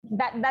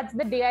that's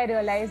the day I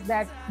realized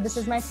that this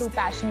is my true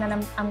passion,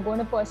 and I'm going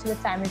to pursue it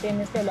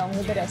simultaneously along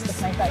with the rest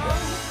of my career.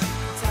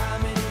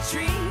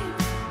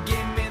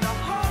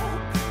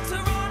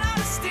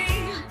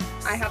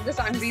 I have this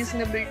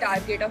unreasonable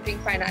target of being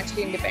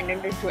financially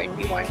independent at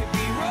 21.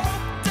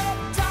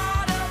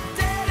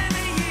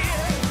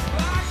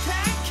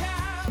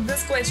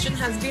 This question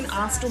has been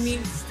asked to me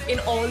in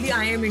all the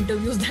IM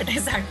interviews that I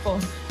sat for.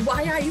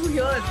 Why are you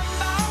here?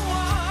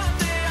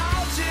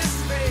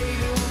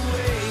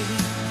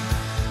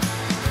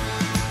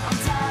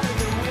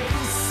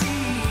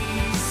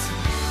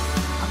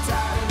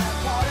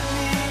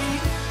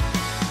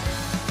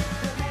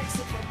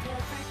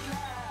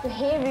 So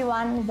hey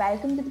everyone,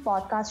 welcome to the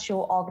podcast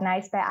show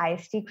organized by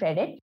ISTE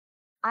Credit.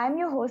 I'm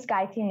your host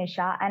Gayatri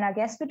Nisha, and our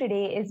guest for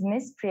today is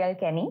Miss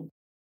Priyal Keni.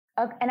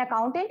 An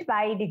accountant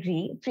by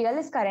degree, Priyal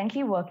is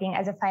currently working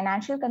as a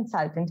financial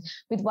consultant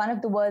with one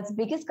of the world's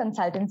biggest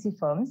consultancy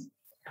firms.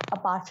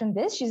 Apart from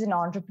this, she's an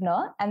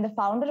entrepreneur and the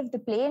founder of the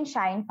Play and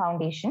Shine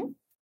Foundation.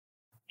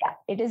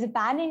 It is a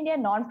pan-India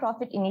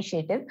non-profit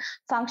initiative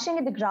functioning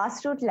at the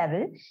grassroots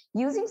level,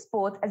 using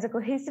sports as a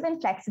cohesive and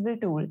flexible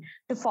tool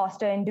to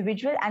foster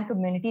individual and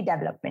community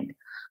development.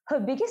 Her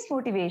biggest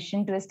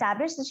motivation to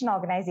establish such an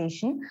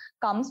organization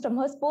comes from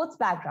her sports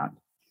background.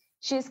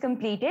 She has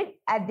completed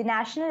at the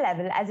national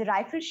level as a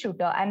rifle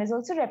shooter and has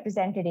also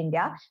represented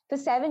India for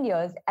 7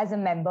 years as a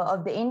member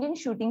of the Indian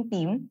shooting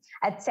team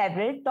at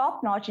several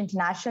top-notch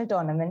international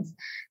tournaments,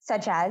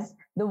 such as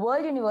the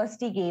World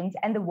University Games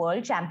and the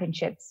World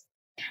Championships.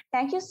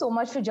 Thank you so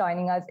much for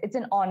joining us. It's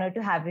an honor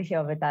to have you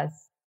here with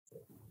us.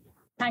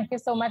 Thank you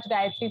so much,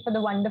 Gayatri, for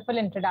the wonderful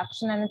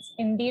introduction. And it's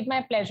indeed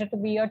my pleasure to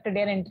be here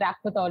today and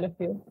interact with all of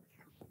you.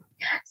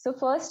 So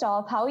first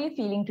off, how are you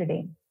feeling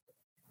today?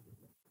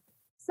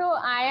 So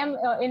I am,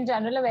 in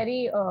general, a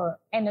very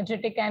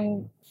energetic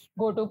and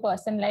go-to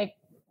person. Like,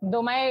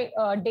 though my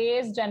day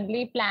is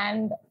generally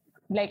planned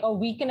like a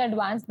week in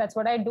advance, that's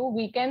what I do.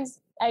 Weekends,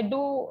 I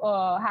do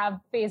have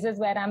phases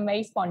where I'm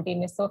very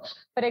spontaneous. So,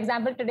 for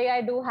example, today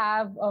I do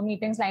have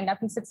meetings lined up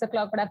till 6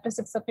 o'clock, but after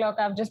 6 o'clock,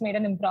 I've just made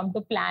an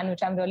impromptu plan,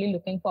 which I'm really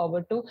looking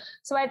forward to.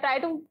 So I try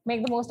to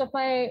make the most of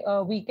my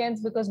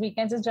weekends, because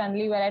weekends is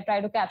generally where I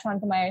try to catch on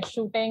to my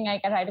shooting. I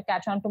try to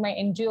catch on to my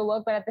NGO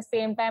work, but at the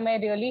same time, I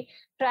really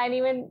try and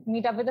even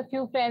meet up with a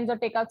few friends or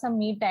take out some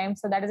me time.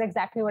 So that is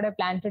exactly what I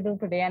plan to do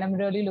today, and I'm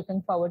really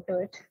looking forward to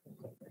it.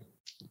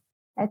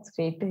 That's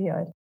great to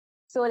hear.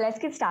 So let's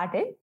get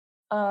started.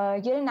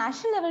 You're a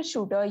national level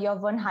shooter. You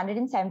have won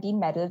 117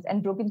 medals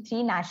and broken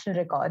 3 national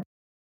records.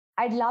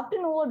 I'd love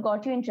to know what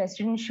got you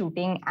interested in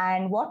shooting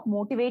and what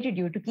motivated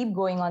you to keep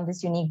going on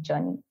this unique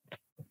journey.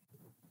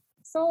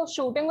 So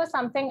shooting was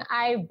something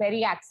I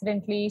very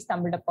accidentally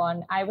stumbled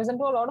upon. I was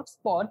into a lot of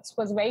sports,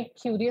 was a very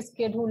curious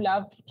kid who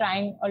loved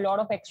trying a lot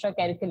of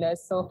extracurriculars.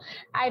 So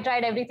I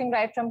tried everything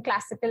right from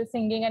classical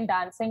singing and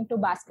dancing to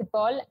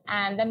basketball.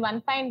 And then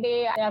one fine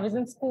day, I was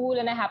in school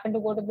and I happened to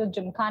go to the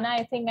Gymkhana,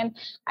 I think, and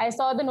I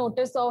saw the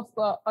notice of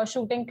a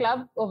shooting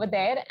club over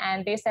there.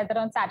 And they said that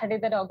on Saturday,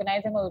 they're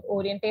organizing an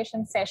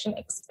orientation session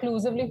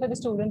exclusively for the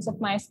students of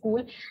my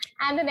school.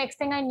 And the next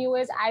thing I knew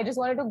is I just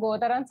wanted to go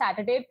there on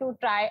Saturday to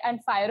try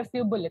and fire a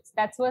few bullets.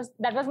 That was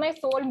my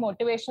sole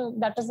motivation.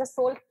 That was the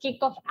sole kick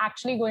of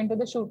actually going to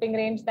the shooting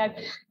range, that,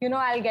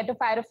 I'll get to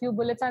fire a few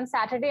bullets on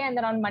Saturday and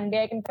then on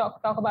Monday I can talk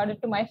about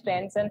it to my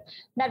friends. And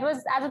that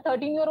was, as a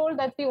 13-year-old,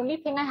 that's the only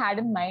thing I had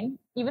in mind.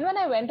 Even when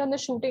I went on the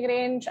shooting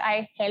range,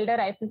 I held a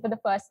rifle for the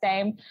first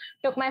time,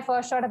 took my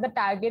first shot at the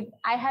target.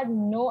 I had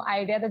no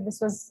idea that this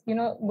was,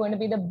 going to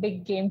be the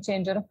big game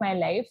changer of my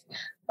life.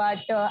 But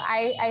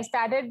I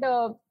started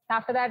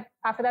after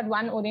that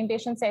one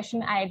orientation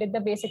session, I did the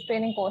basic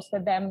training course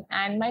with them.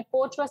 And my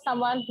coach was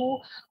someone who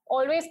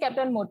always kept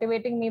on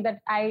motivating me that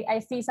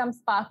I see some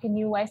spark in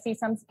you. I see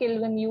some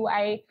skill in you.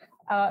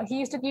 He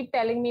used to keep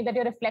telling me that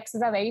your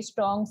reflexes are very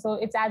strong. So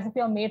it's as if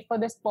you're made for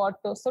the sport.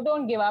 So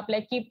don't give up,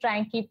 like keep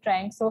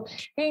trying. So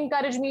he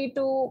encouraged me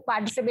to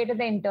participate in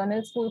the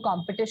internal school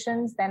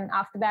competitions. Then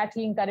after that,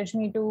 he encouraged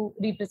me to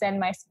represent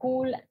my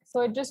school.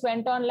 So it just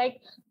went on,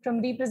 like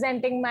from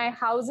representing my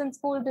house in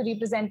school to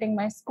representing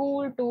my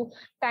school to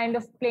kind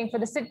of playing for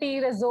the city,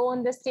 the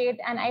zone, the state.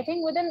 And I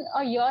think within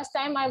a year's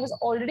time, I was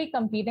already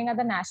competing at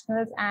the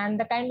nationals, and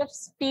the kind of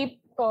steep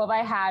curve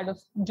I had of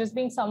just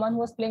being someone who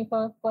was playing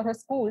for her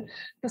school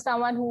to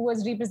someone who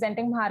was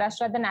representing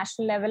Maharashtra at the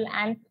national level.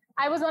 And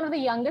I was one of the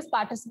youngest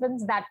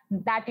participants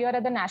that year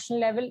at the national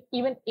level,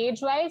 even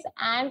age-wise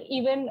and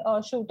even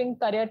shooting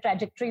career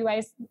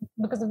trajectory-wise,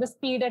 because of the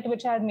speed at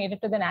which I had made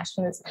it to the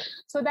nationals.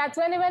 So that's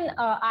when even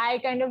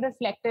I kind of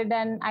reflected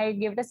and I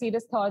gave it a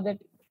serious thought that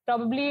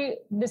probably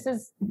this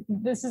is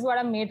what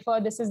I'm made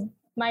for. This is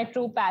my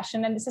true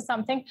passion, and this is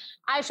something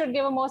I should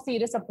give a more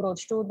serious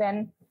approach to.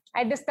 Then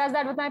I discussed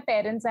that with my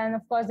parents, and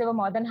of course, they were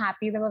more than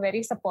happy. They were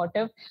very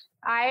supportive.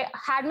 I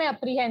had my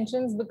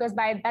apprehensions because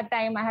by that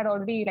time I had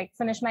already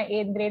finished my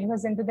 8th grade,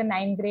 was into the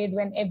 9th grade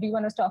when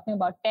everyone was talking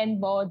about 10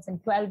 boards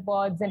and 12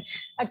 boards and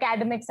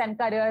academics and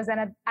careers. And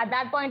at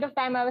that point of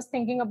time, I was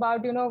thinking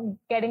about,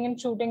 getting and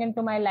shooting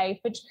into my life,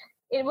 which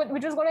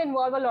which was going to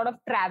involve a lot of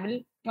travel,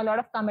 a lot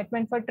of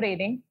commitment for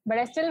training. But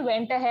I still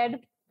went ahead,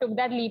 took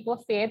that leap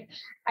of faith.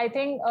 I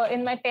think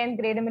in my 10th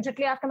grade,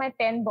 immediately after my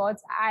 10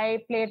 boards,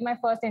 I played my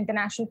first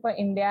international for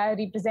India,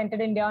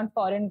 represented India on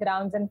foreign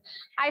grounds. And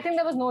I think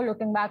there was no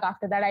looking back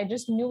after that. I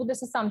just knew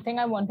this is something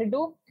I want to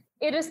do.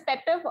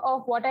 Irrespective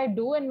of what I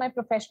do in my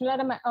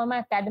professional or my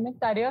academic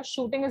career,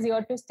 shooting is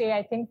here to stay.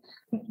 I think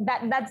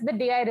that's the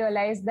day I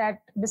realized that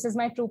this is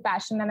my true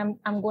passion, and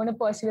I'm going to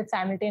pursue it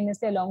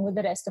simultaneously along with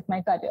the rest of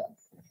my career.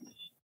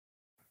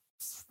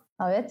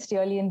 Oh, that's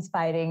really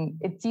inspiring.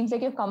 It seems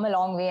like you've come a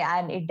long way,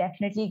 and it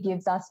definitely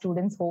gives our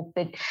students hope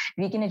that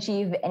we can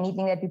achieve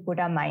anything that we put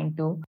our mind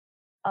to.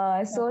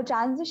 So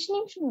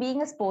transitioning from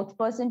being a sports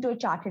person to a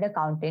chartered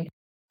accountant,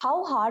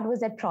 how hard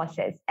was that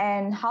process,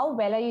 and how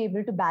well are you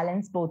able to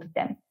balance both of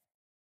them?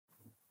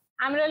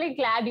 I'm really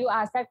glad you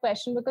asked that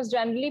question, because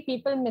generally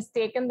people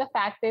mistaken the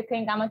fact they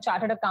think I'm a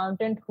chartered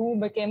accountant who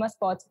became a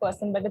sports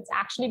person, but it's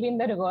actually been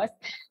the reverse.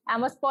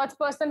 I'm a sports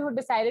person who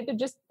decided to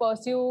just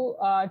pursue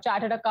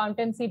chartered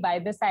accountancy by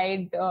the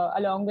side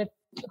along with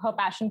her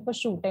passion for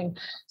shooting.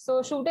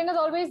 So shooting has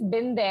always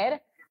been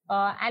there.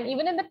 And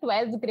even in the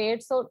 12th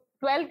grade, so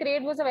 12th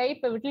grade was a very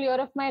pivotal year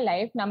of my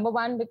life. Number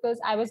one, because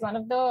I was one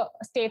of the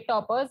state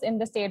toppers in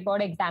the state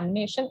board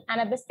examination. And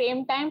at the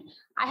same time,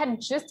 I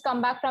had just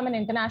come back from an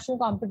international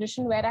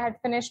competition where I had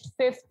finished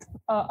 5th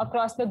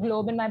across the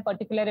globe in my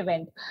particular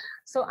event.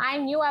 So I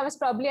knew I was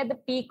probably at the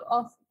peak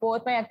of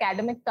both my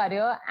academic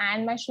career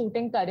and my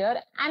shooting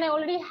career. And I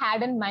already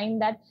had in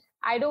mind that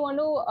I don't want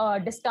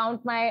to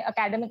discount my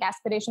academic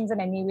aspirations in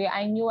any way.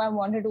 I knew I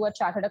wanted to do a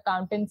chartered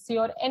accountancy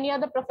or any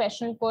other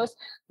professional course.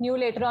 Knew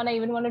later on I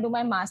even want to do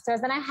my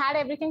master's, and I had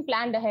everything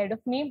planned ahead of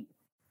me.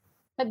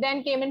 But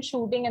then came in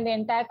shooting and the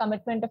entire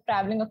commitment of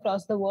traveling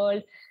across the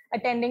world,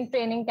 attending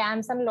training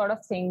camps and a lot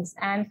of things.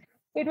 And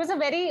it was a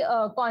very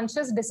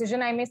conscious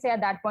decision, I may say,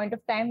 at that point of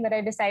time, that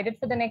I decided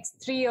for the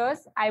next 3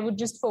 years, I would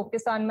just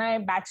focus on my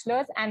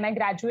bachelor's and my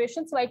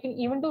graduation so I can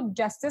even do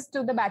justice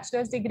to the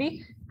bachelor's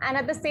degree. And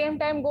at the same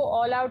time, go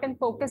all out and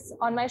focus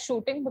on my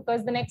shooting,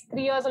 because the next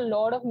 3 years, a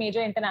lot of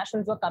major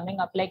internationals were coming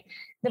up. Like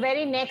the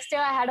very next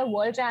year, I had a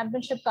world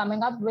championship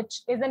coming up,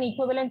 which is an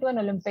equivalent to an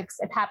Olympics.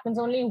 It happens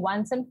only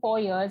once in 4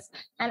 years.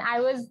 And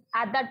I was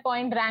at that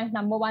point ranked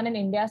number 1 in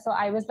India. So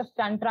I was the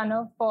front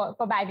runner for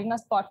bagging a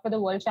spot for the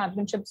world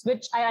championships,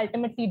 which I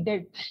ultimately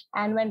did,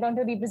 and went on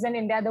to represent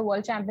India at the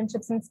World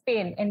Championships in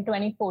Spain in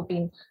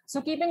 2014.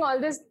 So keeping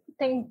all these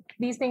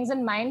things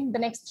in mind, the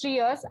next 3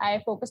 years,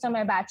 I focused on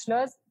my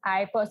bachelor's.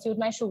 I pursued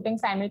my shooting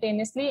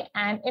simultaneously.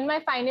 And in my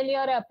final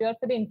year, I appeared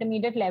for the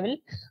intermediate level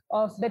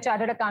of the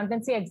Chartered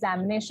Accountancy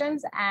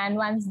examinations. And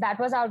once that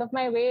was out of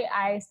my way,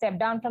 I stepped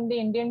down from the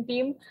Indian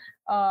team,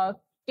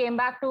 came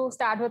back to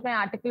start with my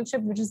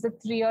articleship, which is the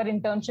 3-year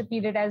internship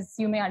period, as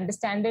you may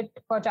understand it,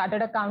 for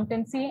chartered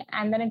accountancy.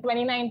 And then in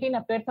 2019,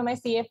 appeared for my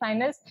CA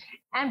finals.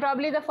 And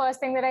probably the first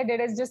thing that I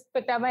did is just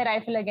picked up my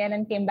rifle again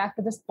and came back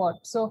to the sport.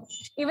 So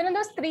even in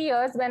those 3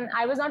 years, when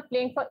I was not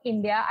playing for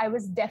India, I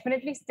was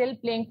definitely still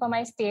playing for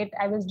my state.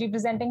 I was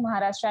representing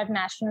Maharashtra at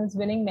nationals,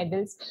 winning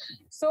medals.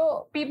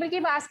 So people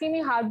keep asking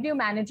me, how do you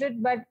manage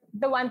it? But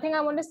the one thing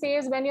I want to say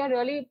is, when you're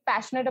really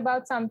passionate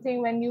about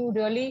something, when you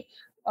really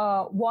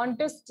want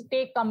to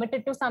stay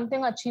committed to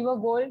something, achieve a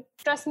goal,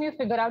 trust me, you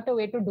figure out a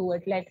way to do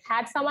it. Like,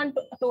 had someone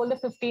told the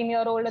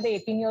 15-year-old or the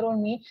 18-year-old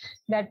me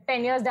that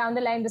 10 years down the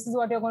line, this is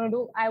what you're going to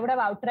do, I would have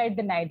outright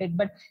denied it.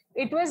 But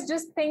it was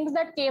just things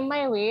that came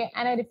my way,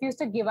 and I refused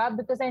to give up,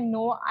 because I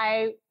know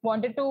I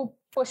wanted to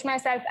push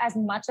myself as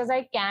much as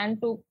I can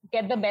to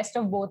get the best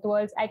of both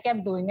worlds. I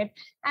kept doing it,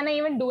 and I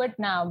even do it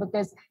now,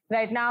 because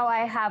right now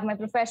I have my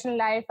professional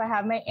life, I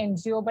have my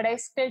NGO, but I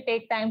still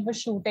take time for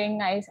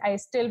shooting. I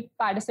still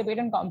participate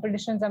in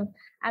competitions.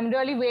 I'm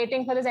really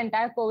waiting for this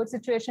entire COVID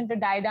situation to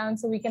die down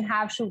so we can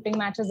have shooting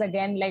matches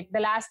again. Like the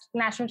last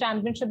national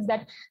championships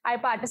that I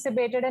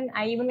participated in,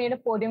 I even made a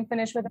podium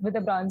finish with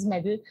a bronze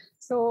medal.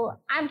 So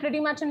I'm pretty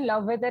much in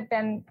love with it,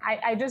 and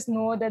I just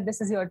know that this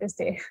is here to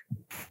stay.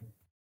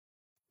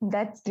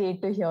 That's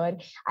great to hear.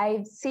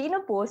 I've seen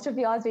a post of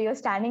yours where you're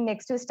standing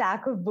next to a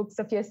stack of books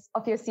of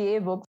your CA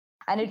books,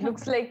 and it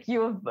looks like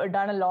you've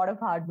done a lot of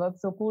hard work.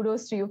 So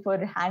kudos to you for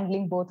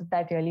handling both of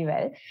that really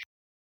well.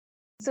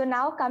 So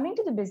now coming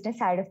to the business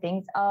side of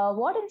things,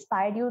 what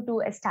inspired you to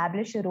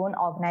establish your own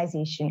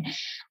organization,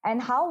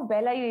 and how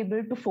well are you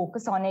able to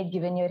focus on it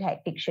given your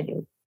hectic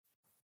schedule?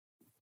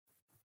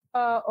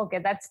 Okay,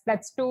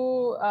 that's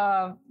two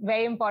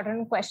very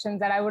important questions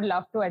that I would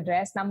love to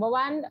address. Number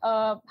one,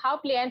 how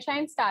Play and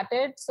Shine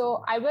started.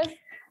 So I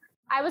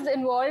was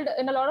involved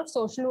in a lot of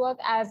social work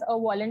as a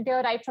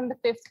volunteer right from the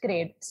 5th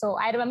grade. So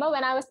I remember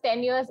when I was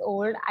 10 years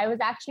old, I was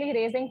actually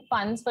raising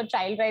funds for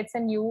Child Rights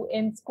and You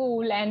in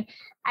school. And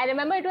I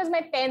remember it was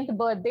my 10th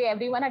birthday.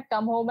 Everyone had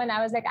come home, and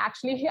I was like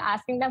actually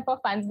asking them for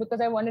funds,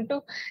 because I wanted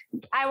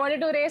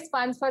to raise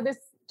funds for this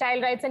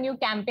child rights, a new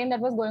campaign that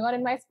was going on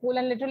in my school.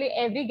 And literally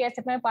every guest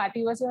at my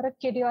party was, you're a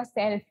kid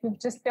yourself. You've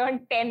just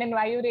turned 10 and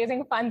why are you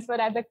raising funds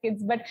for other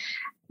kids? But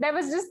there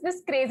was just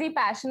this crazy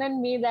passion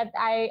in me that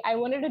I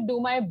wanted to do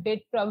my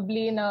bit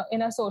probably in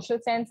a social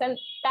sense. And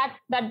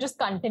that just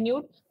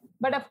continued.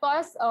 But of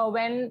course,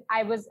 when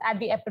I was at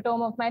the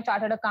epitome of my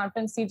chartered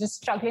accountancy, just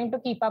struggling to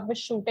keep up with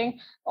shooting,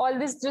 all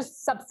this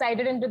just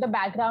subsided into the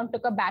background,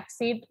 took a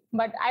backseat.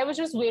 But I was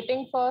just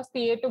waiting for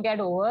CA to get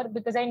over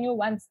because I knew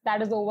once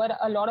that is over,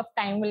 a lot of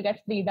time will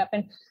get freed up.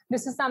 And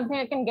this is something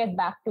I can get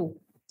back to.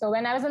 So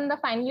when I was in the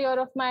final year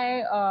of my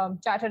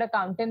chartered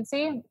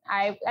accountancy,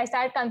 I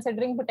started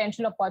considering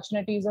potential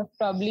opportunities of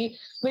probably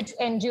which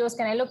NGOs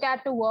can I look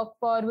at to work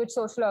for, which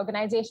social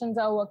organizations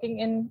are working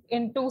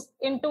in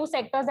two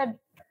sectors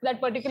that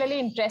particularly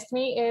interest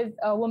me is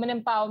women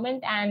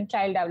empowerment and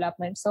child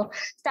development. So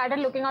started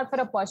looking out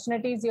for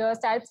opportunities here,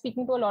 started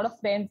speaking to a lot of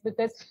friends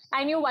because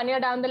I knew 1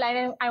 year down the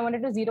line, I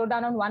wanted to zero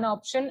down on one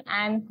option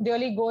and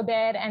really go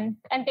there and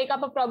take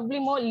up a probably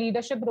more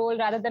leadership role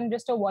rather than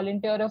just a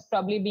volunteer of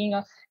probably being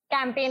a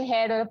campaign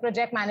head or a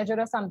project manager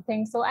or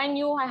something. So I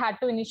knew I had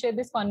to initiate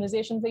these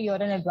conversations a year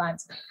in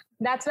advance.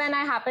 That's when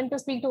I happened to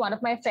speak to one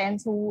of my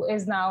friends who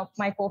is now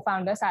my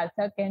co-founder,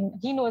 Sarthak, and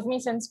he knows me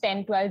since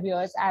 10, 12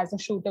 years as a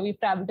shooter. We've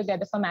traveled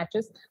together for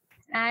matches.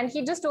 And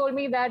he just told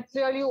me that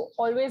really you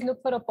always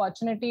look for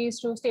opportunities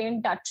to stay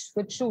in touch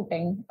with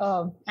shooting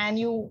and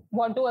you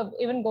want to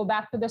even go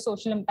back to the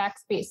social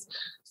impact space.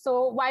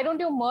 So why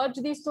don't you merge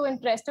these two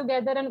interests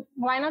together and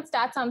why not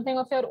start something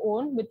of your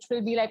own, which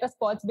will be like a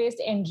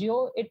sports-based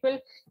NGO? It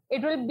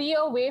will be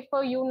a way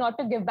for you not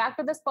to give back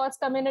to the sports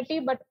community,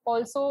 but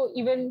also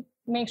even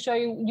make sure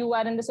you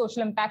are in the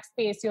social impact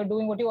space. You're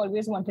doing what you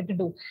always wanted to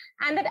do.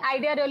 And that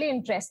idea really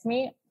interests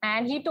me.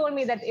 And he told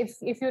me that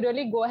if you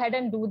really go ahead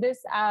and do this,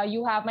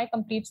 you have my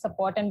complete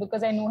support. And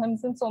because I know him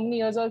since so many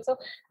years also,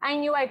 I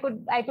knew I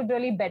could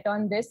really bet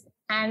on this.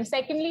 And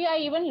secondly, I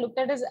even looked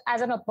at it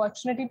as an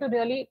opportunity to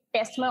really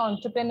test my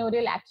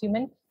entrepreneurial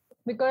acumen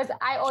because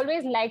I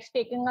always liked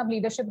taking up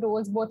leadership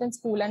roles both in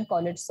school and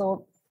college.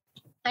 So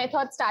I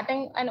thought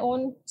starting an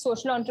own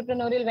social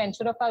entrepreneurial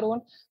venture of our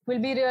own will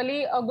be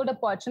really a good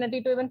opportunity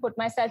to even put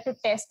myself to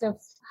test of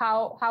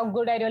how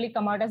good I really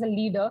come out as a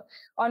leader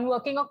on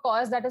working a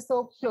cause that is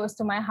so close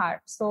to my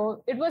heart.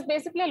 So it was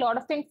basically a lot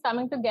of things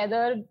coming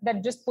together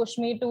that just pushed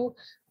me to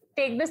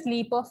take this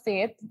leap of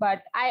faith.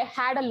 But I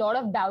had a lot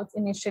of doubts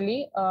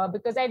initially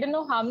because I didn't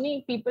know how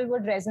many people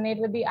would resonate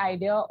with the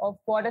idea of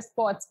what a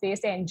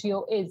sports-based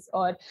NGO is,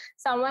 or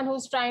someone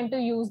who's trying to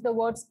use the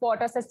word sport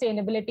or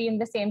sustainability in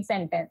the same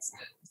sentence.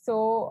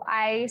 So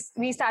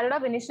we started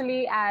off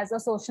initially as a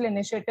social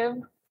initiative,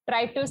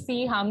 tried to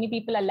see how many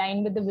people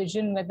align with the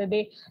vision, whether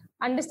they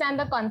understand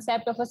the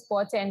concept of a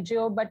sports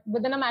NGO. But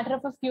within a matter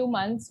of a few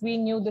months, we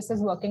knew this is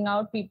working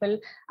out. People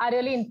are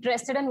really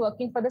interested in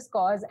working for this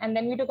cause. And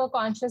then we took a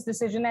conscious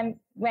decision and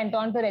went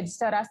on to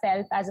register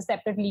ourselves as a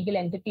separate legal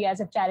entity, as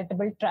a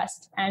charitable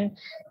trust. And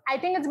I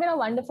think it's been a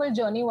wonderful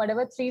journey.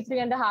 Whatever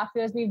 3.5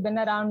 years we've been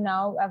around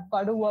now, I've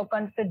got to work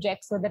on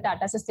projects with the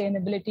Tata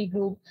Sustainability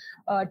Group,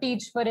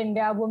 Teach for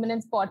India, Women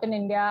in Sport in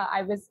India.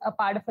 I was a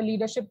part of a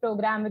leadership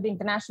program with the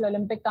International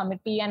Olympic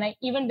Committee, and I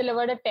even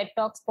delivered a TED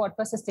Talk, Sport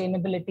for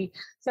Sustainability.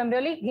 So I'm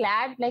really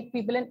glad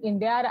people in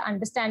India are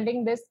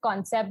understanding this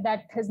concept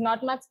that is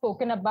not much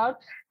spoken about.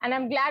 And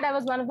I'm glad I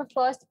was one of the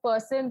first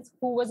persons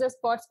who was a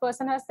sports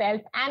person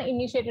herself and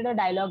initiated a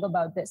dialogue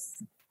about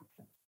this.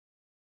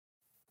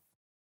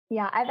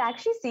 Yeah, I've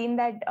actually seen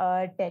that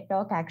TED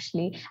Talk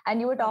actually.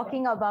 And you were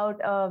talking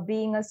about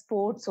being a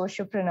sports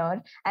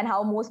sociopreneur and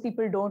how most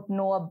people don't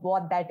know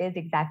what that is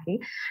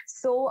exactly.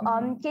 So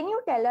can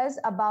you tell us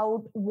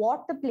about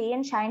what the Play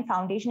and Shine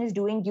Foundation is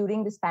doing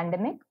during this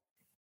pandemic?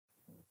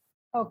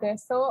 Okay,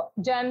 so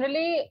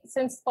generally,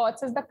 since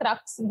sports is the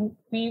crux,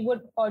 we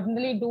would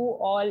ordinarily do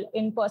all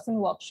in-person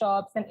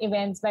workshops and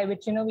events by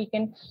which, we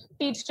can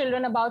teach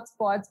children about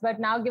sports.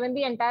 But now, given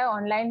the entire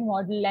online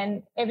model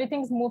and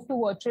everything's moved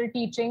to virtual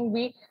teaching,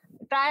 we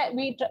are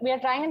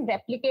trying and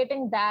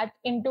replicating that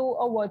into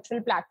a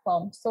virtual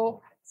platform.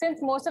 So since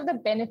most of the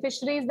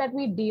beneficiaries that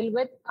we deal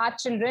with are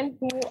children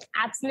who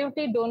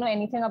absolutely don't know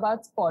anything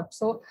about sports.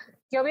 So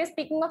here we're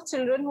speaking of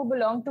children who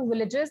belong to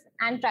villages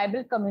and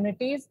tribal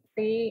communities.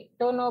 They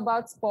don't know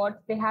about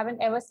sport. They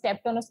haven't ever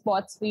stepped on a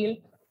sports field,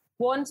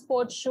 worn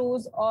sports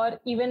shoes, or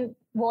even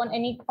worn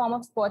any form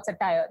of sports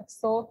attire.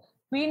 So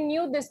we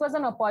knew this was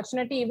an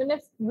opportunity. Even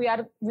if we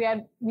are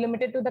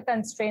limited to the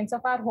constraints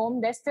of our home,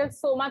 there's still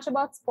so much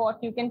about sport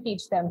you can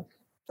teach them.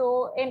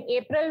 So in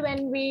April,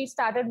 when we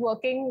started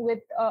working with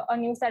a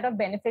new set of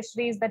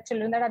beneficiaries, the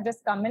children that have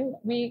just come in,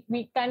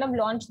 we kind of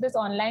launched this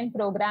online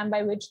program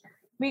by which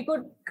we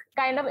could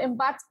kind of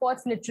impart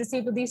sports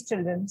literacy to these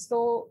children.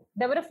 So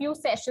there were a few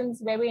sessions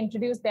where we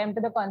introduced them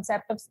to the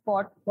concept of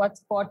sport, what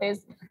sport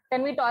is.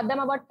 Then we taught them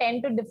about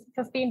 10 to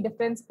 15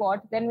 different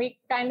sports. Then we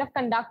kind of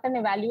conduct an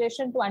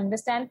evaluation to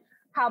understand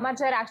how much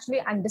they're actually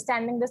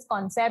understanding this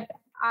concept.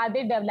 Are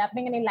they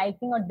developing any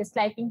liking or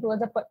disliking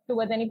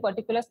towards any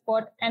particular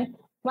sport? And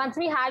once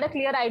we had a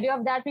clear idea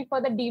of that, we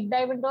further deep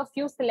dive into a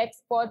few select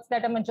sports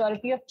that a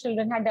majority of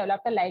children had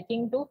developed a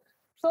liking to.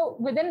 So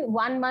within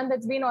 1 month,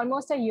 it's been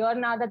almost a year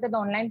now that the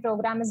online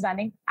program is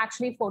running,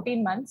 actually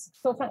 14 months.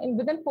 So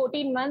within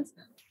 14 months,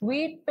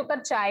 we took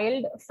a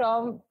child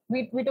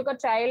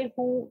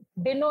who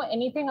didn't know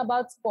anything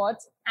about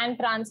sports and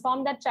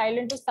transformed that child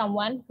into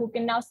someone who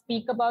can now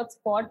speak about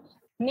sport,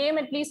 name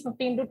at least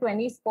 15 to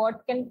 20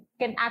 sports, can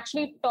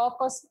actually talk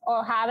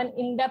or have an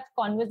in-depth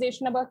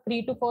conversation about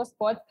 3 to 4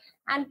 sports,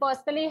 and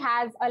personally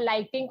has a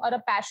liking or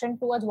a passion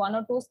towards 1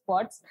 or 2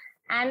 sports.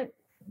 And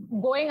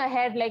going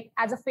ahead, like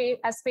as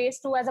phase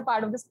 2, as a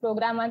part of this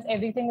program, once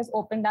everything is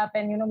opened up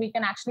and we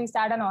can actually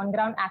start on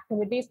ground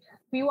activities,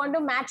 we want to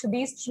match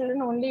these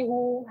children only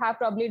who have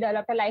probably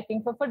developed a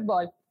liking for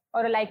football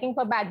or a liking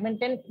for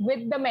badminton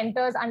with the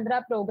mentors under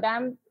our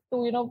program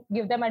to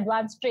give them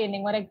advanced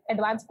training or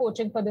advanced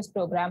coaching for this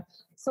program.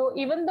 So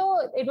even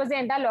though it was the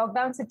entire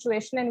lockdown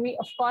situation and we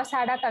of course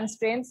had our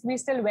constraints, we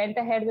still went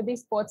ahead with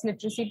these sports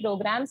literacy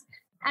programs.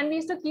 And we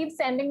used to keep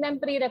sending them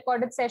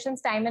pre-recorded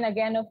sessions time and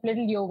again of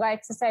little yoga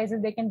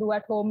exercises they can do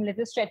at home,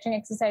 little stretching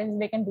exercises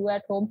they can do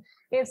at home.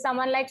 If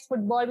someone likes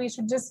football, we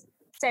should just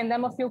send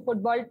them a few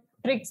football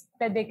tricks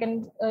that they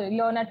can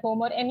learn at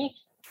home, or any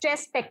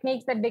chess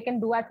techniques that they can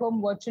do at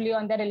home virtually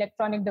on their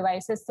electronic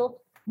devices. So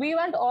we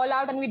went all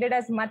out and we did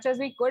as much as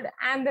we could,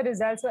 and the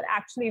results were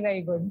actually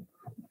very good.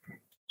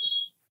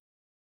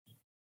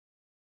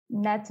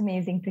 That's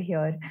amazing to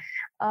hear.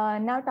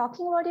 Now,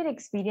 talking about your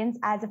experience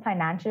as a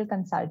financial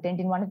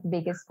consultant in one of the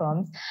biggest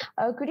firms,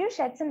 could you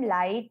shed some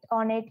light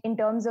on it in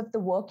terms of the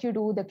work you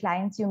do, the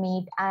clients you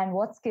meet, and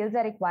what skills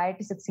are required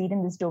to succeed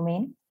in this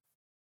domain?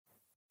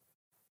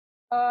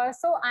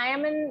 So I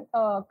am in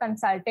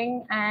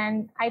consulting,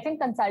 and I think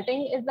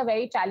consulting is a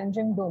very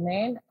challenging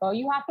domain.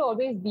 You have to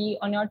always be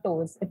on your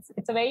toes.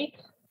 It's a very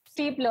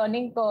steep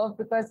learning curve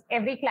because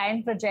every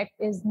client project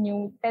is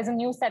new. There's a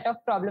new set of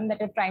problem that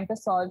you're trying to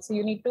solve. So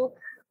you need to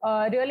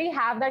really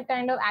have that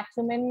kind of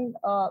acumen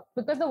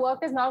because the work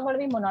is not going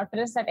to be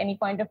monotonous at any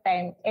point of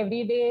time.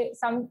 Every day,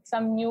 some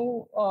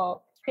new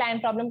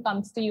client problem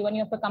comes to you, and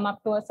you have to come up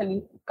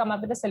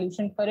with a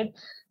solution for it.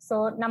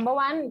 So number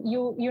one,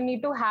 you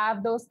need to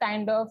have those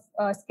kind of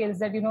skills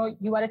that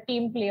you are a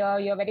team player.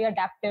 You're very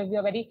adaptive.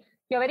 You're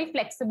very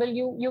flexible.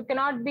 You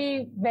cannot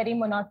be very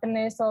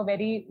monotonous or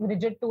very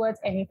rigid towards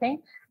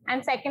anything.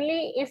 And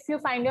secondly, if you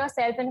find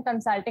yourself in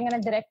consulting and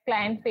a direct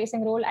client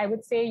facing role, I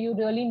would say you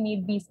really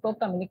need bespoke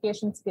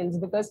communication skills,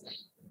 because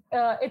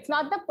it's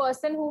not the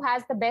person who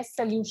has the best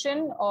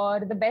solution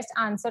or the best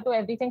answer to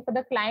everything for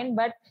the client,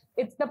 but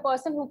it's the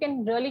person who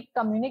can really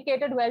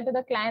communicate it well to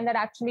the client that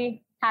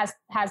actually has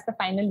the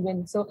final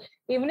win. So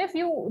even if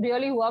you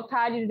really worked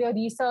hard, you did your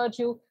research,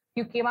 you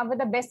came up with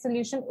the best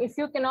solution, if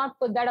you cannot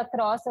put that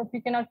across, if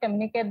you cannot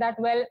communicate that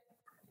well,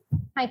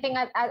 I think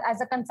as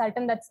a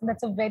consultant,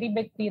 that's a very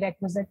big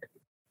prerequisite.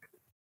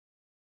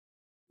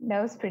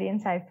 That was pretty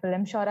insightful.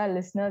 I'm sure our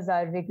listeners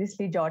are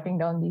vigorously jotting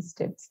down these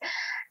tips.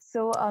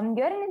 So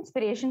you're an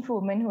inspiration for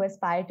women who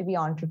aspire to be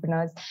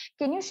entrepreneurs.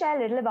 Can you share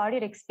a little about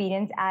your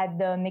experience at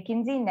the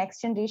McKinsey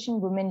Next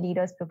Generation Women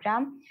Leaders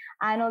Program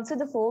and also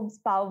the Forbes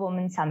Power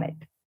Woman Summit?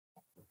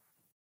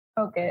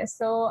 Okay,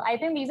 so I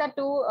think these are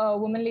two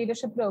women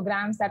leadership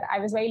programs that I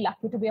was very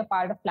lucky to be a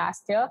part of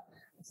last year.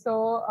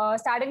 So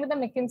starting with the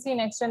McKinsey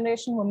Next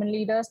Generation Women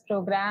Leaders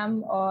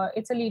Program,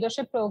 it's a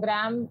leadership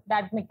program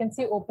that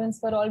McKinsey opens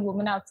for all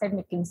women outside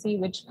McKinsey,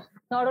 which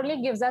not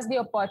only gives us the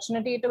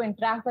opportunity to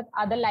interact with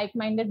other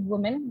like-minded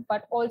women,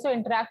 but also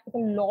interact with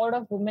a lot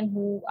of women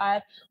who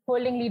are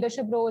holding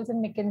leadership roles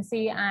in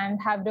McKinsey and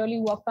have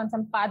really worked on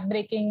some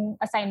path-breaking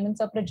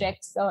assignments or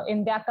projects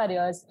in their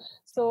careers.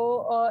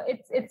 So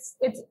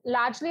it's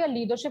largely a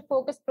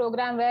leadership-focused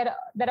program where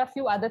there are a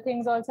few other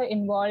things also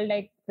involved,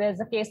 like there's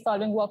a case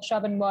solving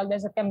workshop involved,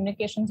 there's a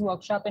communications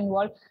workshop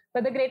involved.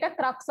 But the greater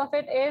crux of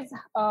it is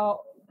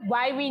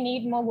why we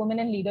need more women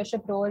in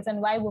leadership roles and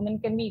why women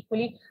can be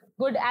equally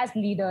good as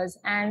leaders.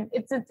 And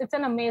it's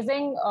an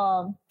amazing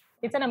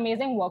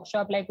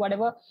workshop. Like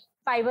whatever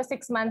 5 or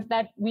 6 months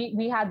that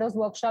we had those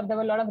workshops, there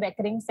were a lot of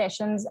recurring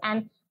sessions,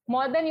 and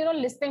more than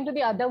listening to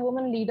the other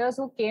women leaders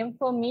who came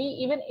for me,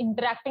 even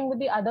interacting with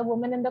the other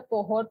women in the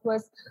cohort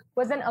was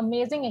an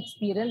amazing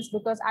experience,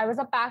 because I was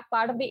a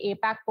part of the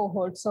APAC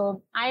cohort.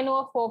 So I know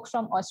of folks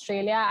from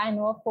Australia, I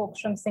know of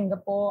folks from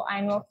Singapore,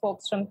 I know of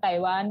folks from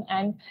Taiwan,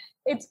 and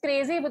it's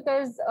crazy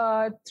because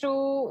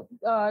through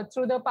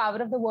the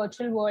power of the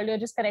virtual world, you're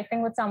just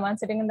connecting with someone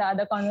sitting in the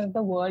other corner of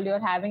the world.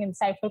 You're having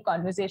insightful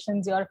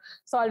conversations. You're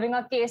solving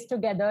a case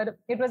together.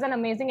 It was an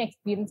amazing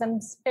experience.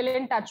 I'm still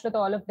in touch with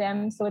all of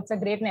them. So it's a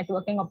great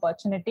networking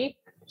opportunity.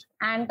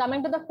 And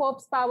coming to the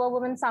Forbes Power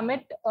Woman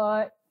Summit,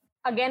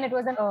 again, it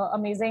was an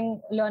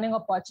amazing learning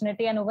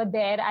opportunity. And over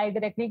there, I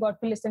directly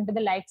got to listen to the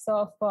likes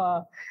of,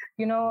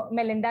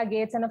 Melinda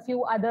Gates and a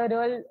few other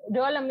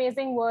real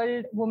amazing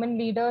world women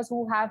leaders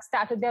who have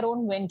started their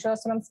own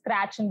ventures from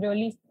scratch and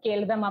really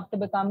scaled them up to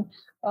become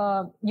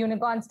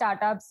unicorn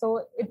startups.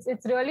 So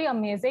it's really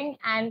amazing.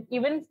 And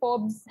even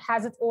Forbes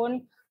has its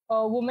own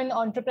women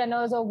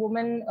entrepreneurs or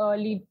women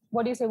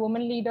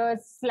women leaders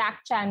Slack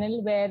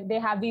channel, where they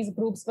have these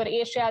groups for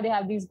Asia, they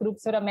have these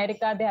groups for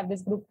America, they have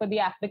this group for the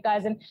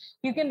Africas, and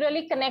you can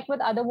really connect with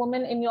other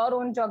women in your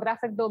own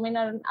geographic domain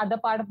or other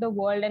part of the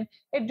world. And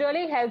it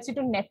really helps you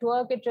to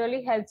network. It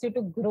really helps you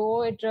to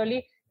grow. It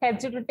really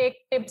helps you to take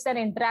tips and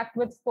interact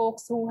with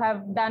folks who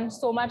have done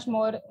so much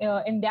more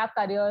in their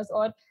careers,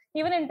 or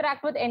even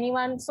interact with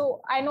anyone.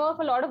 So I know of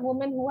a lot of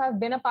women who have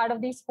been a part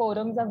of these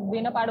forums, have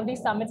been a part of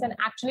these summits, and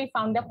actually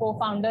found their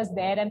co-founders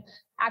there, and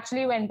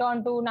actually went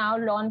on to now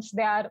launch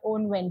their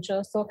own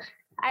venture. So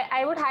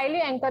I would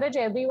highly encourage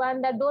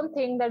everyone that don't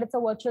think that it's a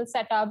virtual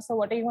setup. So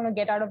what are you going to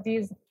get out of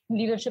these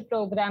leadership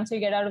programs you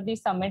get out of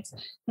these summits?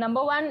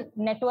 Number one,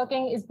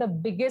 networking is the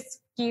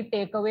biggest key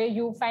takeaway.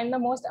 You find the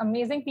most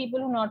amazing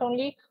people who not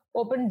only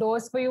open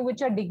doors for you,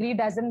 which your degree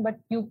doesn't, but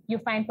you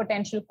find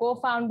potential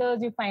co-founders,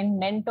 you find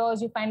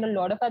mentors, you find a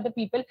lot of other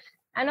people.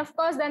 And of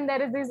course, then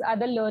there is these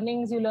other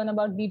learnings. You learn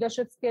about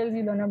leadership skills,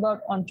 you learn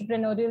about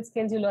entrepreneurial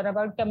skills, you learn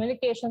about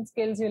communication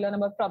skills, you learn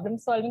about problem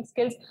solving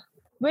skills,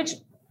 which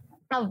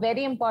are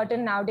very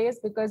important nowadays,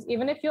 because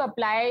even if you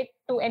apply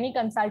to any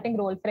consulting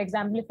role, for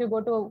example, if you go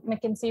to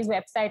McKinsey's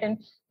website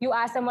and you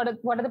ask them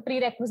what are the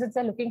prerequisites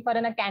they're looking for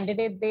in a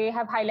candidate, they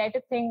have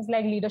highlighted things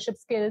like leadership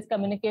skills,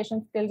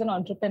 communication skills, and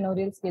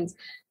entrepreneurial skills,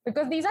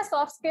 because these are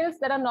soft skills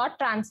that are not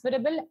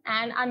transferable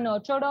and are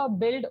nurtured or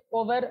built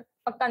over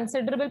a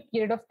considerable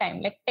period of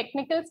time. Like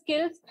technical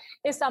skills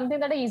is something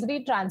that are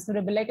easily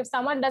transferable. Like if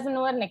someone doesn't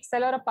know an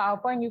Excel or a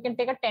PowerPoint, you can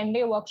take a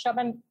 10-day workshop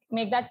and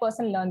make that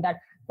person learn that.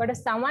 But if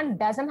someone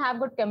doesn't have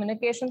good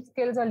communication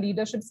skills or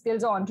leadership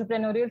skills or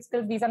entrepreneurial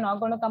skills, these are not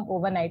going to come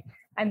overnight.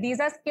 And these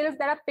are skills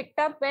that are picked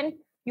up when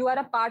you are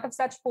a part of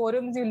such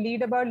forums, you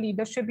lead about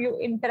leadership, you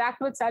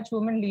interact with such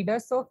women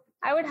leaders. So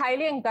I would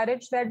highly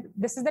encourage that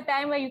this is the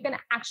time where you can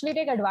actually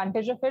take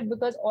advantage of it,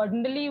 because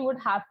ordinarily you would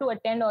have to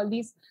attend all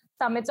these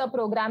summits or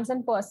programs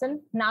in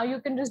person. Now you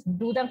can just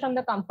do them from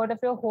the comfort of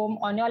your home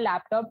on your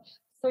laptop.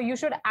 So you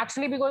should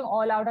actually be going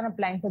all out and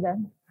applying to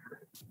them.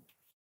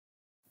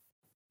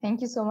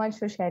 Thank you so much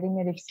for sharing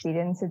your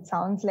experience. It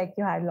sounds like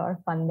you had a lot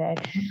of fun there.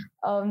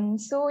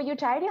 So you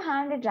tried your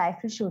hand at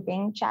rifle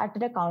shooting,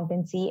 chartered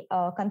accountancy,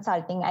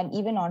 consulting, and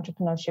even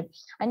entrepreneurship,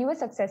 and you were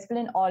successful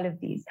in all of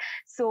these.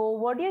 So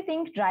what do you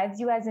think drives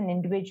you as an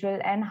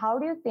individual, and how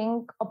do you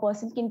think a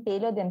person can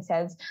tailor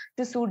themselves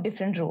to suit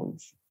different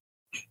roles?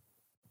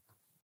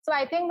 So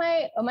I think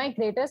my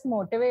greatest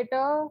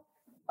motivator,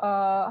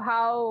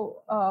 how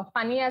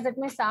funny as it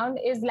may sound,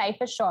 is life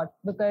is short,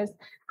 because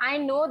I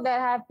know there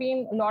have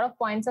been a lot of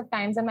points of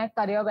times in my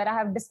career where I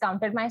have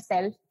discounted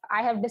myself.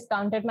 I have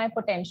discounted my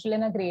potential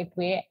in a great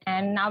way.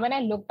 And now when I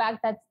look back,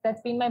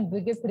 that's been my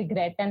biggest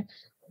regret. And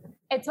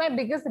it's my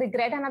biggest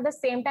regret. And at the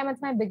same time,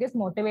 it's my biggest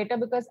motivator,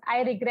 because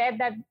I regret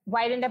that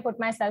why didn't I put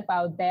myself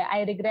out there?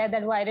 I regret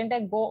that why didn't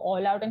I go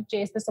all out and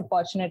chase this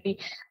opportunity?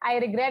 I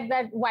regret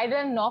that why did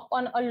I knock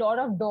on a lot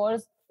of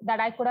doors that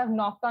I could have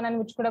knocked on and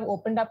which could have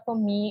opened up for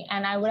me,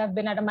 and I would have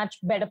been at a much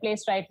better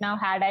place right now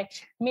had I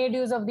made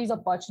use of these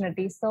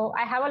opportunities. So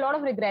I have a lot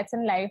of regrets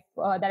in life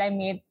that I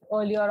made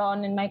earlier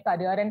on in my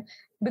career, and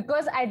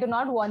because I do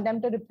not want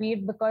them to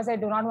repeat, because I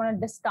do not want to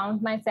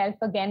discount myself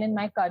again in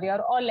my career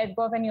or let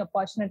go of any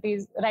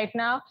opportunities right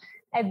now,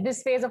 at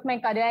this phase of my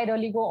career, I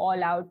really go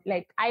all out.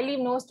 Like I leave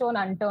no stone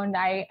unturned.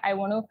 I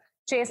want to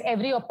chase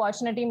every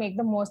opportunity, make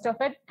the most of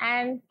it.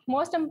 And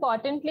most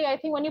importantly, I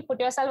think when you put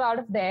yourself out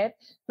of there,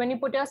 when you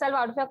put yourself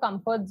out of your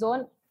comfort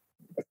zone,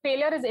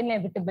 failure is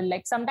inevitable.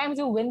 Like sometimes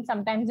you win,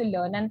 sometimes you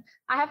learn. And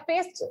I have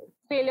faced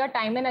failure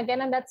time and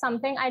again, and that's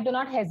something I do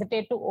not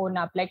hesitate to own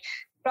up. Like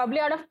probably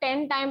out of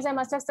 10 times, I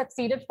must have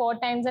succeeded 4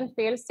 times and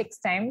failed 6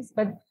 times.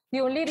 But the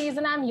only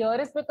reason I'm here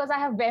is because I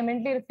have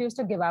vehemently refused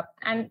to give up.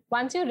 And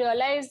once you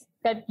realize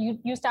that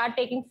you start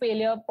taking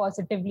failure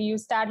positively, you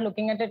start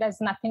looking at it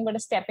as nothing but a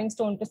stepping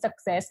stone to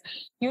success,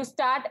 you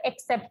start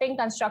accepting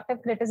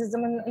constructive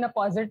criticism in a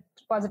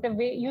positive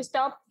way, you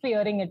stop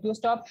fearing it, you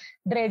stop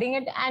dreading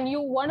it, and you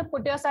want to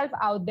put yourself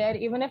out there,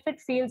 even if it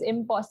feels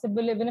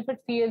impossible, even if it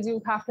feels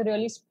you have to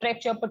really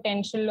stretch your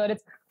potential or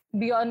it's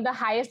beyond the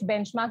highest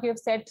benchmark you've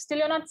set. Still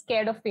you're not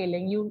scared of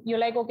failing. You're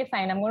like, okay,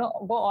 fine, I'm going to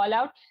go all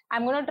out,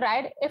 I'm going to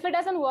try it. If it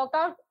doesn't work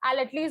out, I'll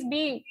at least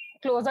be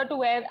closer to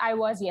where I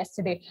was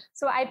yesterday.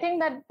 So I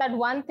think that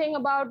one thing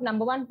about,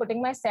 number one,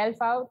 putting myself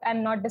out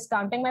and not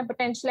discounting my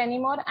potential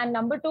anymore, and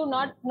number two,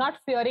 not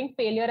fearing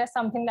failure as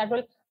something that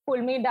will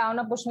pull me down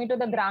or push me to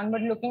the ground,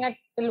 but looking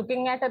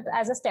at it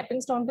as a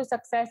stepping stone to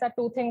success, are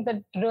two things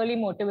that really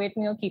motivate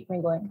me or keep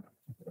me going.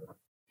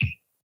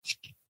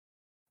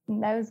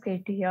 That was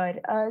great to hear.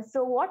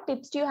 So what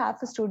tips do you have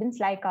for students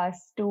like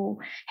us to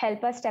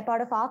help us step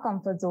out of our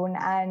comfort zone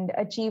and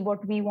achieve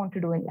what we want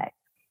to do in life?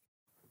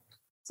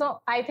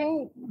 So I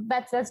think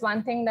that's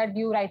one thing that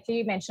you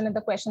rightly mentioned in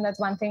the question. That's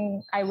one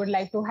thing I would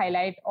like to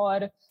highlight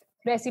or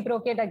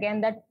reciprocate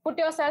again, that put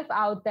yourself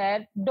out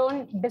there.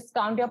 Don't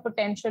discount your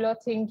potential or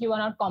think you are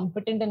not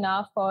competent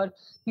enough, or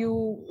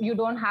you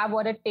don't have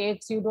what it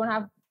takes. You don't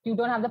have you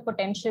don't have the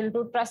potential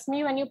to. Trust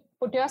me, when you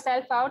put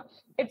yourself out,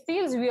 it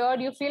feels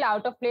weird, you feel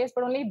out of place,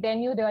 but only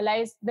then you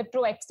realize the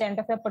true extent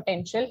of your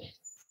potential.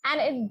 And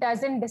it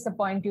doesn't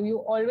disappoint you. You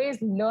always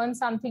learn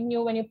something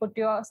new when you put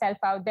yourself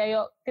out there.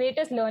 Your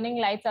greatest learning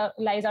lies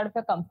out of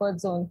your comfort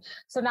zone.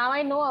 So now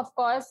I know, of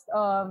course,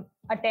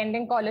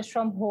 attending college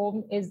from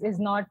home is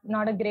not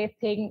a great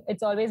thing.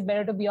 It's always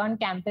better to be on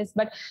campus.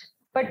 But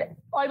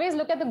always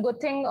look at the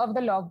good thing of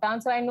the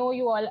lockdown. So I know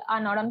you all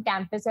are not on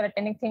campus or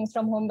attending things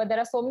from home, but there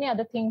are so many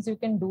other things you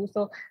can do.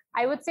 So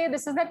I would say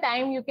this is the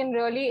time you can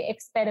really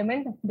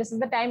experiment. This is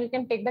the time you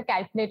can take the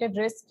calculated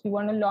risk. You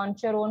want to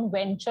launch your own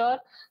venture,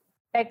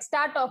 like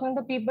start talking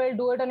to people,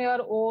 do it on your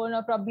own,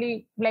 or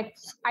probably like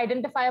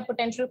identify a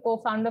potential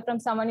co-founder from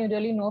someone you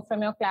really know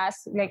from your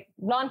class, like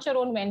launch your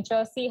own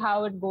venture, see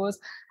how it goes,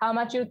 how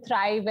much you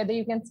thrive, whether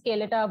you can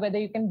scale it up, whether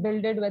you can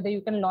build it, whether you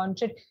can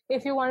launch it.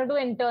 If you want to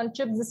do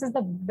internships, this is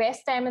the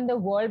best time in the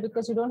world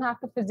because you don't have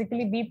to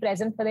physically be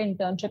present for the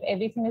internship.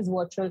 Everything is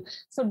virtual.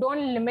 So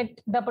don't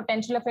limit the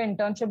potential of your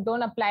internship.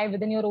 Don't apply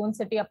within your own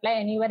city, apply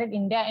anywhere in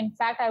India. In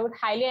fact, I would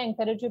highly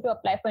encourage you to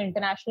apply for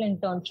international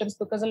internships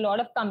because a lot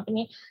of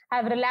companies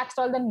have relaxed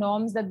all the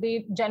norms that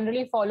they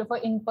generally follow for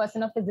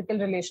in-person or physical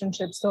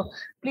relationships. So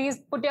please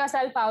put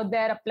yourself out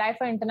there, apply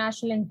for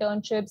international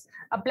internships,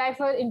 apply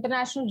for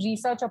international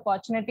research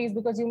opportunities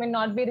because you may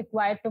not be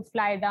required to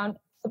fly down,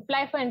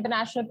 apply for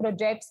international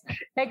projects.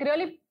 Like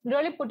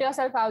really put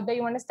yourself out there.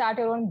 You want to start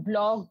your own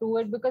blog, do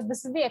it, because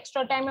this is the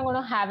extra time you're going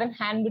to have in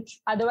hand, which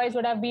otherwise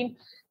would have been,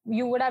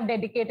 you would have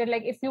dedicated,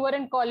 like if you were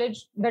in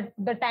college,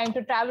 the time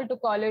to travel to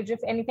college, if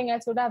anything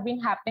else would have been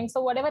happening.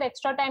 So whatever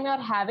extra time you're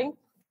having,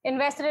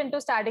 invest it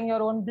into starting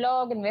your own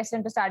blog, invest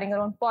into starting your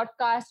own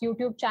podcast,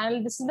 YouTube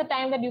channel. This is the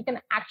time that you can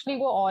actually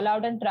go all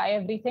out and try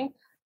everything.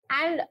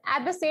 And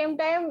at the same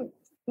time,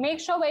 make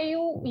sure where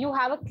you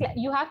have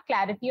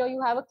clarity, or you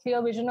have a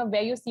clear vision of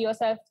where you see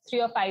yourself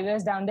 3 or 5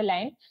 years down the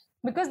line,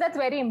 because that's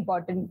very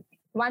important.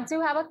 Once you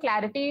have a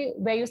clarity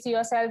where you see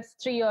yourself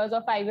 3 years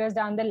or 5 years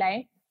down the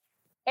line,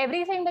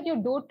 everything that you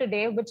do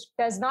today, which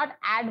does not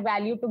add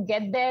value to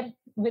get there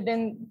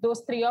within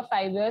those 3 or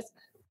 5 years,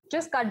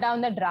 just cut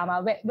down the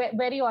drama.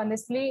 Very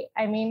honestly,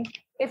 I mean,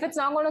 if it's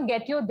not going to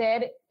get you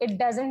there, it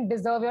doesn't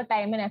deserve your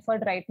time and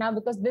effort right now,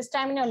 because this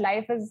time in your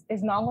life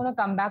is not going to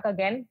come back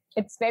again.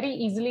 It's very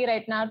easily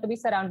right now to be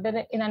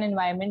surrounded in an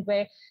environment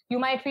where you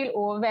might feel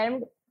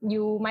overwhelmed.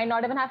 You might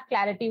not even have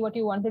clarity what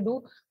you want to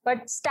do,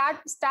 but start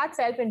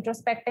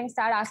self-introspecting,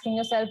 start asking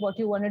yourself what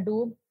you want to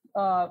do.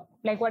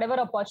 Like whatever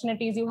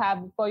opportunities you have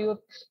for you.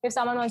 If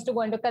someone wants to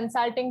go into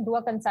consulting, do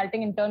a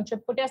consulting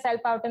internship, put yourself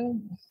out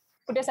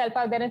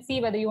there and see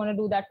whether you want to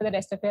do that for the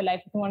rest of your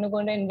life. If you want to go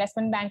into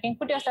investment banking,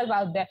 put yourself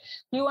out there.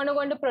 You want to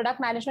go into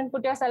product management,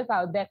 put yourself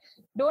out there.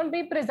 Don't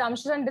be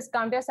presumptuous and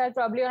discount yourself.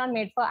 Probably you're not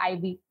made for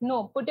IB.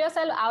 No, put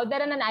yourself out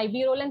there in an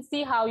IB role and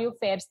see how you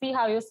fare, see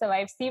how you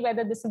survive, see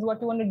whether this is what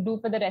you want to do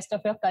for the rest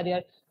of your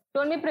career.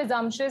 Don't be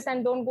presumptuous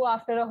and don't go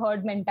after a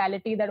herd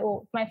mentality that,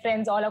 oh, my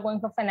friends all are going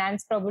for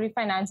finance. Probably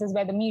finance is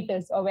where the meat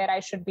is or where I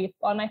should be.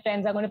 All my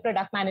friends are going to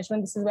product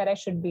management. This is where I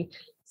should be.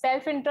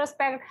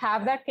 Self-introspect,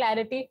 have that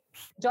clarity,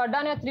 jot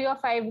down your 3 or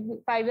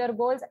 5 year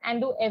goals and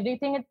do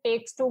everything it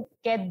takes to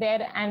get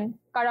there and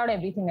cut out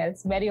everything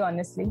else, very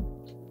honestly.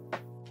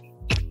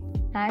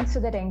 Thanks for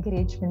that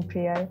encouragement,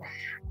 Priyal.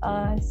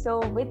 So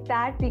with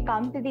that, we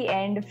come to the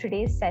end of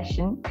today's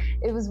session.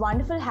 It was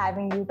wonderful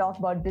having you talk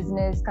about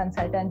business,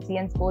 consultancy,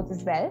 and sports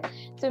as well.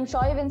 So I'm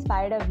sure you've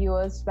inspired our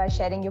viewers by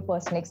sharing your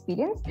personal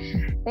experience.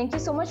 Thank you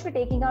so much for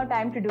taking our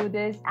time to do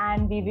this,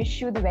 and we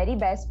wish you the very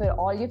best for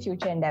all your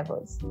future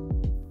endeavors.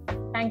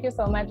 Thank you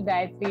so much,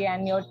 Gayatri,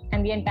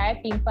 and the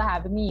entire team for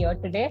having me here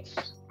today.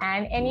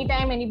 And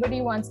anytime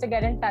anybody wants to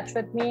get in touch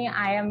with me,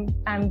 I'm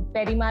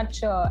very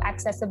much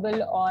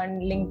accessible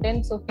on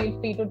LinkedIn. So feel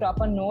free to drop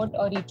a note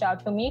or reach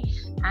out to me,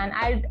 and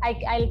I'll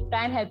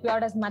try and help you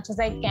out as much as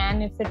I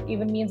can. If it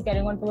even means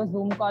getting onto a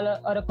Zoom call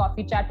or a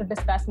coffee chat to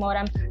discuss more,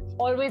 I'm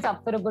always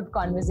up for a good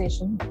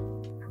conversation.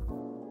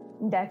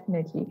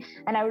 Definitely.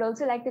 And I would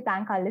also like to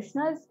thank our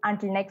listeners.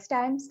 Until next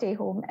time, stay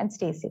home and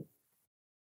stay safe.